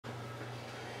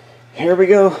Here we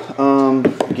go.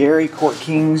 Gary Court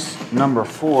Kings number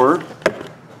 4.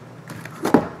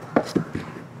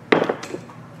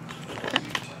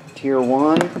 Tier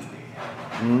 1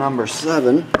 number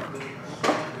 7.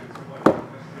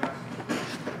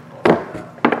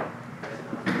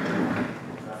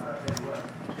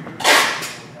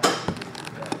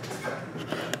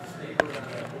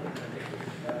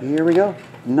 Here we go.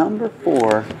 Number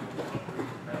 4.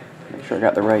 Make sure I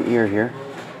got the right year here.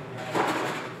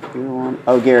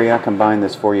 Oh, Gary, I combined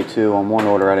this for you too. On one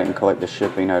order, I didn't collect the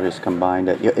shipping. I just combined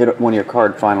it. When your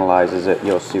card finalizes it,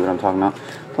 you'll see what I'm talking about.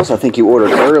 Plus, I think you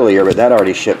ordered earlier, but that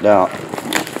already shipped out.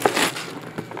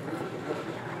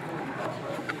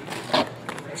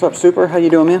 What's up, Super? How you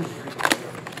doing, man?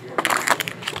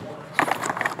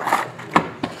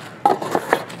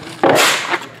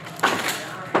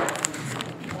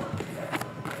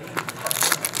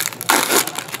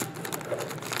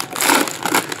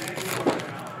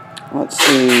 Let's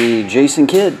see, Jason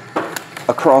Kidd,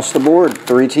 across the board,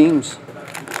 3 teams.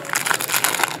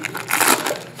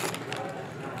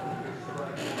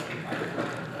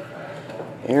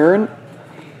 Aaron,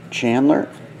 Chandler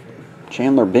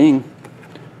Bing,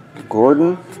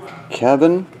 Gordon,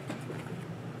 Kevin,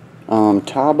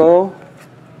 Tabo,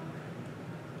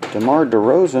 DeMar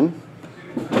DeRozan,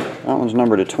 that one's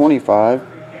numbered to 25,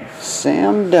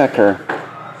 Sam Decker,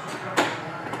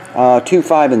 2,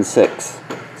 5, and 6.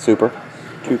 Super.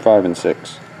 2, 5, and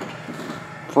 6.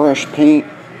 Fresh paint.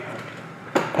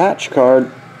 Patch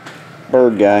card.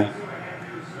 Bird guy.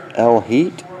 El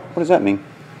Heat. What does that mean?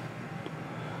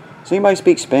 Does anybody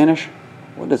speak Spanish?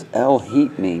 What does El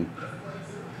Heat mean?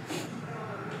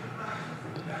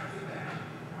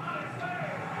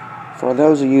 For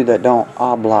those of you that don't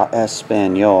habla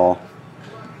español,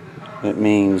 it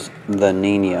means the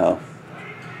Nino.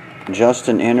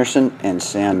 Justin Anderson and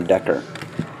Sam Decker.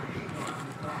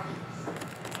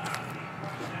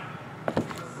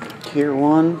 Tier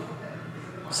 1,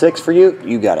 6 for you.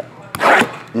 You got it.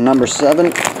 Number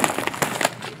 7.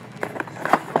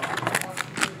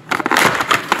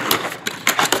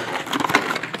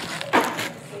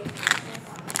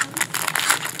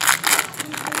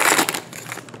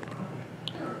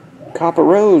 Copper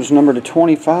Rose, number to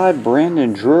 25,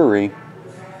 Brandon Drury.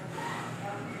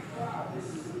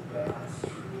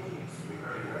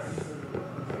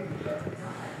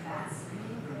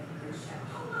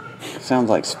 Sounds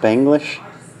like Spanglish.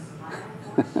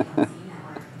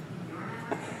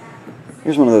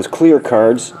 Here's one of those clear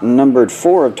cards, numbered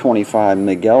 4 of 25,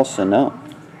 Miguel Sano.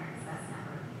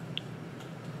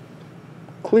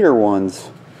 Clear ones,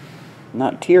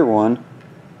 not tier 1,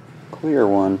 clear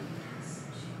one.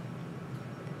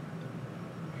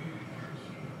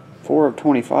 4 of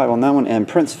 25 on that one, and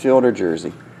Prince Fielder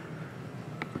jersey.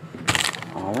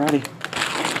 Alrighty.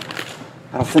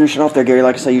 I'll finish it off there, Gary.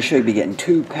 Like I say, you should be getting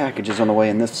 2 packages on the way,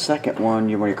 and this second one,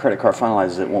 when your credit card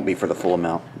finalizes, it won't be for the full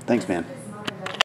amount. Thanks, man.